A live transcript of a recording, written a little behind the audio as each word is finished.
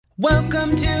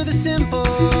Welcome to the Simple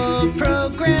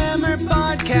Programmer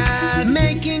Podcast,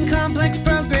 making complex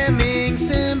programming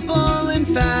simple and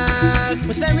fast,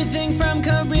 with everything from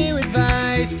career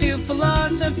advice to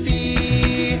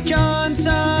philosophy. John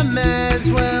Summers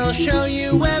will show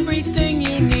you everything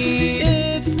you need.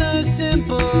 It's the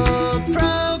Simple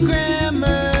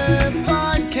Programmer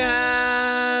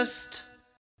Podcast.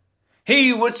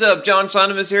 Hey, what's up? John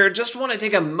Sonnemus here. Just want to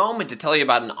take a moment to tell you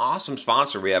about an awesome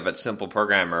sponsor we have at Simple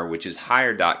Programmer, which is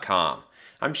Hired.com.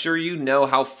 I'm sure you know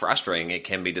how frustrating it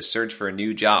can be to search for a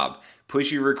new job.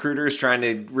 Pushy recruiters trying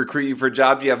to recruit you for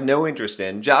jobs you have no interest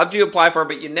in, jobs you apply for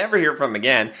but you never hear from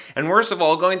again, and worst of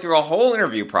all, going through a whole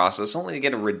interview process only to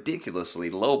get a ridiculously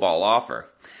lowball offer.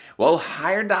 Well,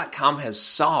 Hired.com has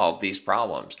solved these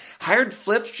problems. Hired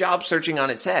flips job searching on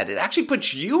its head. It actually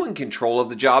puts you in control of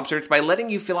the job search by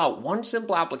letting you fill out one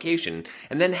simple application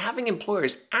and then having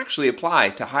employers actually apply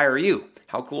to hire you.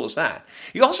 How cool is that?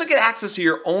 You also get access to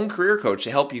your own career coach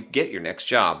to help you get your next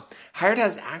job. Hired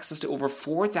has access to over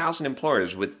 4,000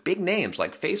 employers with big names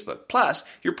like Facebook. Plus,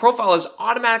 your profile is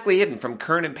automatically hidden from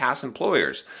current and past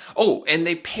employers. Oh, and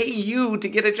they pay you to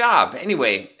get a job.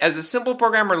 Anyway, as a Simple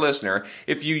Programmer listener,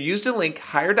 if you use the link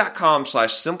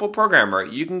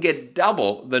hired.com/simpleprogrammer, you can get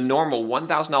double the normal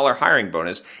 $1,000 hiring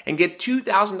bonus and get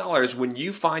 $2,000 when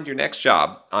you find your next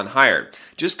job on Hired.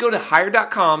 Just go to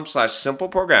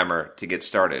hired.com/simpleprogrammer to get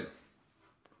started.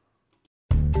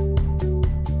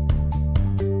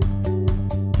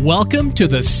 Welcome to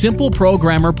the Simple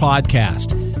Programmer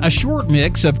Podcast, a short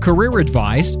mix of career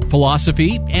advice,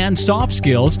 philosophy, and soft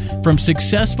skills from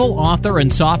successful author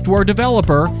and software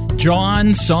developer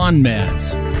John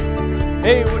Sonmez.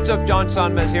 Hey, what's up? John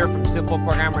Sonmez here from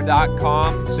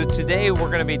SimpleProgrammer.com. So today we're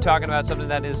going to be talking about something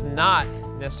that is not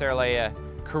necessarily a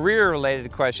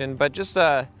career-related question, but just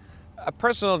a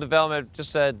personal development,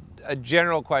 just a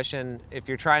general question if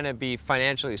you're trying to be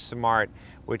financially smart,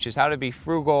 which is how to be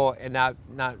frugal and not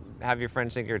have your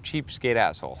friends think you're a cheapskate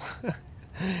asshole.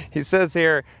 He says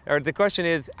here, or the question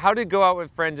is, how to go out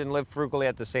with friends and live frugally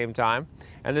at the same time.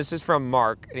 And this is from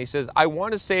Mark, and he says, I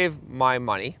want to save my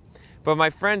money, but my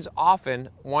friends often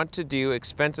want to do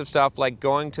expensive stuff like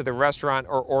going to the restaurant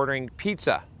or ordering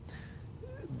pizza.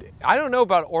 I don't know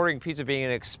about ordering pizza being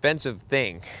an expensive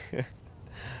thing.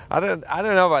 I don't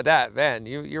know about that, man.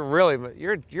 You're really a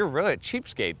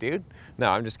cheapskate, dude. No,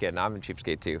 I'm just kidding. I'm a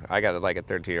cheapskate too. I got like a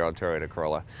 13-year-old Toyota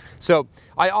Corolla. So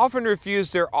I often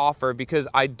refuse their offer because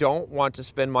I don't want to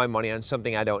spend my money on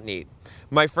something I don't need.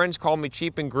 My friends call me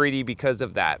cheap and greedy because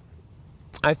of that.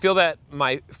 I feel that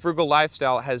my frugal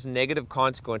lifestyle has negative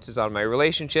consequences on my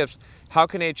relationships. How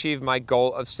can I achieve my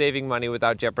goal of saving money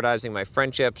without jeopardizing my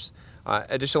friendships?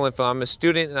 Additional info, I'm a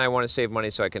student and I want to save money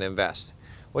so I can invest.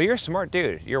 Well, you're a smart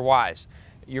dude. You're wise.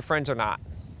 Your friends are not.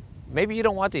 Maybe you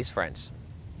don't want these friends.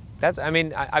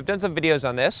 I've done some videos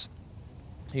on this.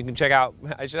 You can check out.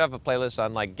 I should have a playlist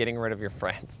on like getting rid of your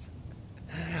friends.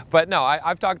 But no,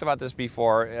 I've talked about this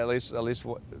before. At least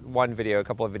one video, a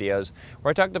couple of videos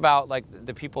where I talked about like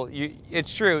the people.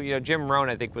 It's true. You know, Jim Rohn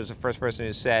I think was the first person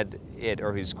who said it,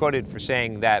 or who's quoted for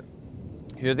saying that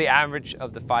you're the average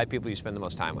of the 5 people you spend the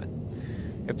most time with.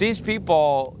 If these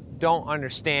people don't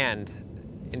understand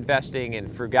investing in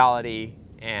frugality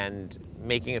and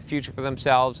making a future for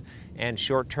themselves and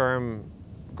short-term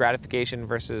gratification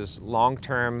versus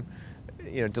long-term,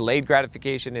 delayed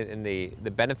gratification and the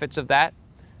benefits of that,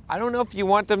 I don't know if you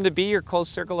want them to be your close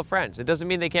circle of friends. It doesn't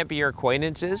mean they can't be your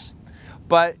acquaintances,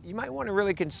 but you might want to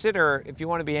really consider if you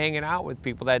want to be hanging out with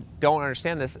people that don't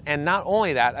understand this. And not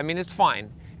only that, it's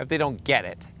fine if they don't get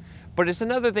it, but it's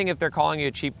another thing if they're calling you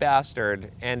a cheap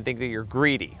bastard and think that you're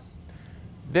greedy.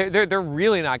 They're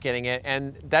really not getting it,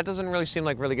 and that doesn't really seem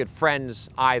like really good friends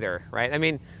either,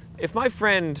 right? If my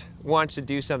friend wants to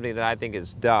do something that I think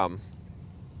is dumb,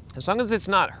 as long as it's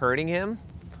not hurting him,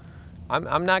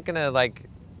 I'm not gonna make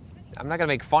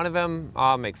fun of him.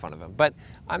 I'll make fun of him, but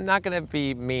I'm not gonna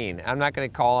be mean. I'm not gonna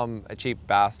call him a cheap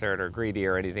bastard or greedy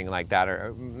or anything like that,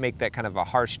 or make that kind of a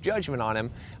harsh judgment on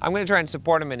him. I'm gonna try and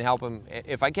support him and help him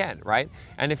if I can, right?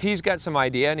 And if he's got some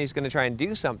idea and he's gonna try and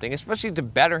do something, especially to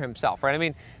better himself,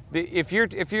 right? If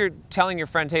you're telling your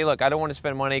friends, hey, look, I don't want to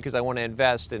spend money because I want to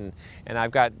invest, and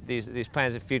I've got these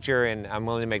plans of the future, and I'm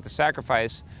willing to make the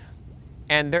sacrifice,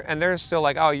 and they're still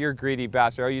like, oh, you're a greedy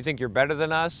bastard. Oh, you think you're better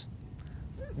than us?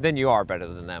 Then you are better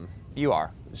than them. You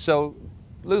are. So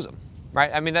lose them,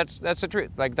 right? That's the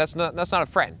truth. Like that's not a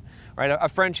friend, right? A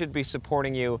friend should be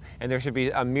supporting you, and there should be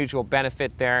a mutual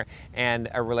benefit there, and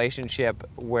a relationship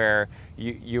where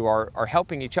you are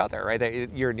helping each other, right?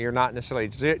 That you're not necessarily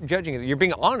judging. You're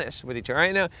being honest with each other,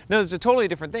 right? No, it's a totally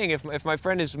different thing. If my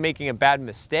friend is making a bad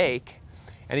mistake,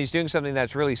 and he's doing something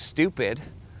that's really stupid,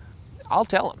 I'll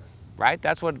tell him, right?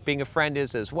 That's what being a friend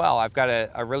is as well. I've got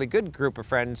a really good group of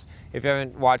friends. If you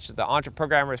haven't watched the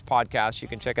Entreprogrammers podcast, you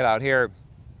can check it out here.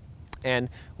 And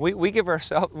we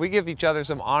give each other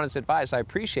some honest advice. I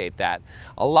appreciate that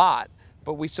a lot,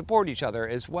 but we support each other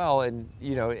as well. And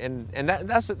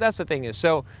that's the thing is,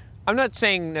 so I'm not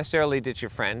saying necessarily ditch your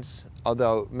friends,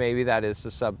 although maybe that is the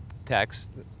subtext,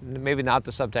 maybe not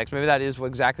the subtext, maybe that is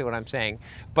exactly what I'm saying.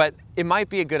 But it might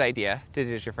be a good idea to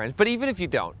ditch your friends. But even if you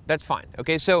don't, that's fine.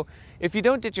 Okay, so if you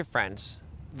don't ditch your friends,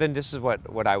 then this is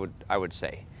what I would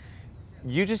say.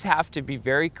 You just have to be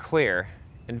very clear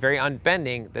and very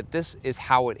unbending that this is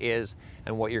how it is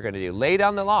and what you're going to do. Lay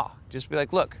down the law. Just be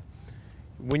like, look,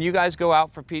 when you guys go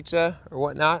out for pizza or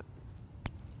whatnot,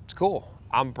 it's cool.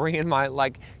 I'm bringing my,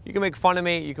 you can make fun of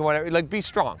me, you can whatever, be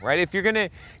strong, right? If you're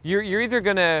either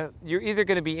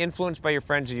gonna be influenced by your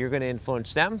friends or you're gonna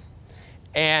influence them,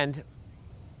 and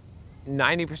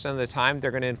 90% of the time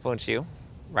they're gonna influence you,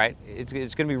 right?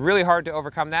 It's gonna be really hard to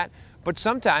overcome that, but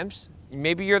sometimes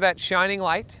maybe you're that shining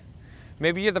light,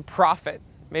 maybe you're the prophet.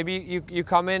 Maybe you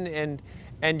come in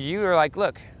and you are like,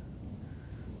 look,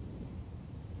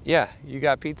 yeah, you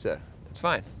got pizza. It's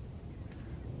fine.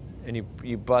 And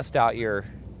you bust out your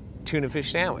tuna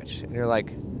fish sandwich, and you're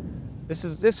like,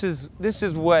 this is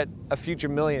what a future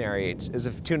millionaire eats, is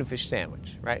a tuna fish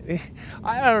sandwich, right?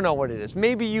 I don't know what it is.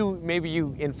 Maybe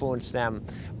you influence them,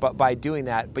 but by doing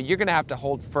that, but you're going to have to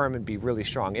hold firm and be really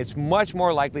strong. It's much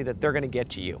more likely that they're going to get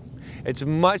to you. It's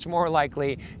much more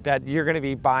likely that you're going to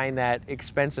be buying that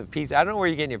expensive pizza. I don't know where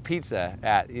you're getting your pizza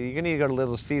at. You're going to need to go to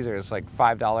Little Caesars, like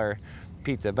 $5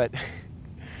 pizza, but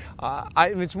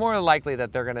it's more likely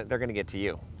that they're gonna get to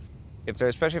you,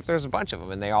 especially if there's a bunch of them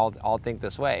and they all think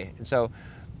this way. And so,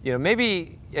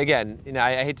 maybe again,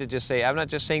 I hate to just say, I'm not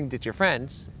just saying ditch your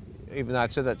friends, even though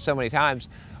I've said that so many times,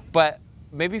 but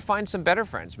maybe find some better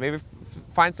friends. Maybe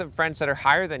find some friends that are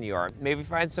higher than you are. Maybe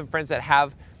find some friends that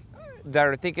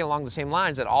are thinking along the same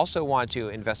lines, that also want to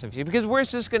invest in you. Because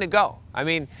where's this going to go? I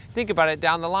mean, think about it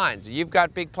down the lines. You've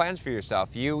got big plans for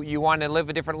yourself. You want to live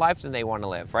a different life than they want to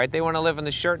live, right? They want to live in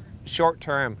the short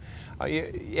term,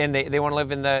 and they want to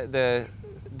live in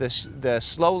the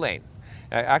slow lane.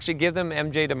 Actually, give them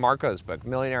MJ DeMarco's book,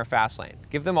 Millionaire Fastlane.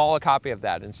 Give them all a copy of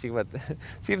that and see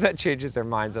if that changes their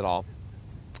minds at all.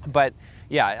 But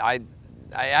yeah,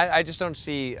 I just don't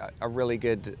see a really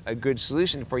good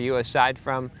solution for you aside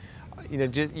from,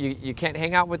 you can't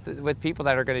hang out with people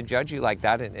that are going to judge you like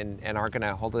that and aren't going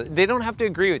to hold it. They don't have to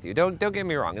agree with you. Don't get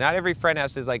me wrong. Not every friend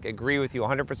has to agree with you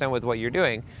 100% with what you're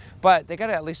doing, but they got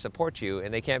to at least support you,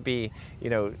 and they can't be,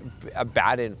 a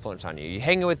bad influence on you. You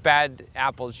hang with bad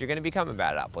apples, you're going to become a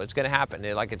bad apple. It's going to happen.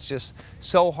 It's just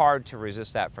so hard to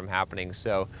resist that from happening.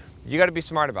 So you got to be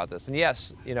smart about this. And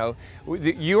yes,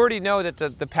 you already know that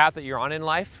the path that you're on in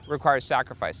life requires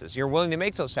sacrifices. You're willing to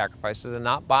make those sacrifices and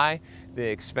not buy the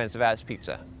expensive ass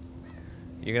pizza.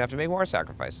 You're gonna have to make more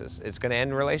sacrifices. It's gonna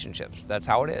end relationships. That's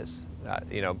how it is.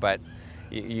 But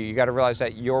you got to realize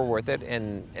that you're worth it,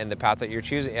 and the path that you're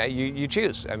choosing, you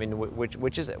choose. I mean,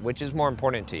 which is it? Which is more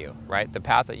important to you, right? The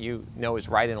path that you know is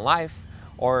right in life,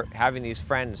 or having these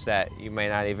friends that you may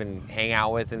not even hang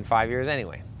out with in 5 years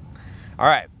anyway. All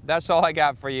right, that's all I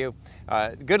got for you.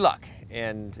 Good luck,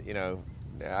 and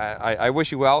I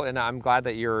wish you well, and I'm glad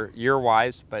that you're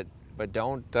wise, but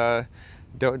don't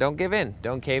give in.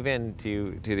 Don't cave in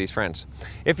to these friends.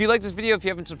 If you like this video, if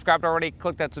you haven't subscribed already,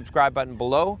 click that subscribe button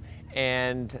below,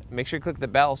 and make sure you click the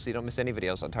bell so you don't miss any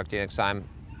videos. I'll talk to you next time.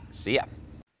 See ya.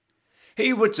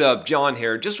 Hey, what's up? John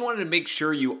here. Just wanted to make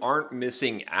sure you aren't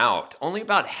missing out. Only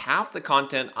about half the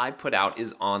content I put out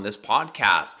is on this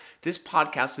podcast. This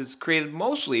podcast is created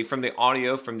mostly from the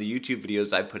audio from the YouTube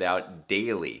videos I put out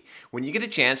daily. When you get a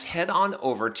chance, head on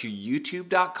over to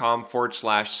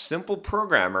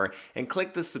youtube.com/simpleprogrammer and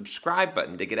click the subscribe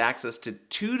button to get access to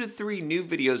 2 to 3 new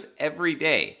videos every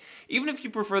day. Even if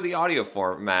you prefer the audio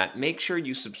format, make sure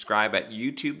you subscribe at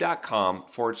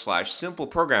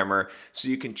youtube.com/simpleprogrammer so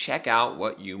you can check out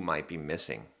what you might be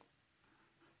missing.